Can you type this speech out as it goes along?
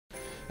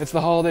It's the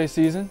holiday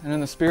season, and in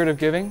the spirit of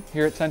giving,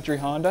 here at Century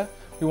Honda,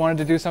 we wanted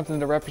to do something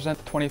to represent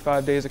the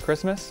 25 days of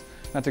Christmas,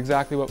 and that's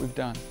exactly what we've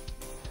done.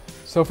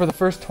 So for the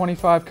first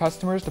 25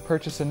 customers to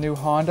purchase a new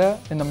Honda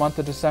in the month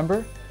of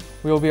December,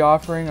 we will be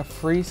offering a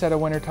free set of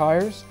winter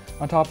tires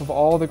on top of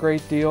all the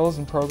great deals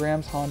and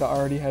programs Honda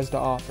already has to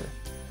offer.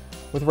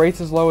 With rates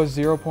as low as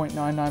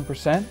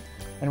 0.99%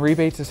 and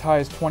rebates as high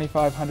as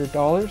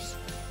 $2,500,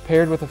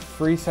 paired with a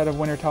free set of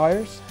winter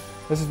tires,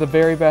 this is the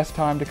very best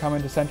time to come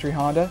into Century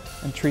Honda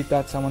and treat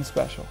that someone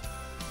special.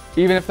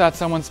 Even if that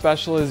someone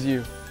special is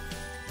you.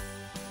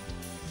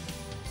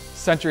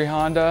 Century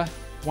Honda,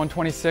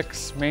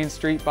 126 Main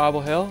Street, Bible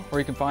Hill, or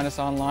you can find us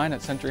online at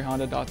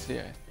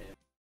centuryhonda.ca.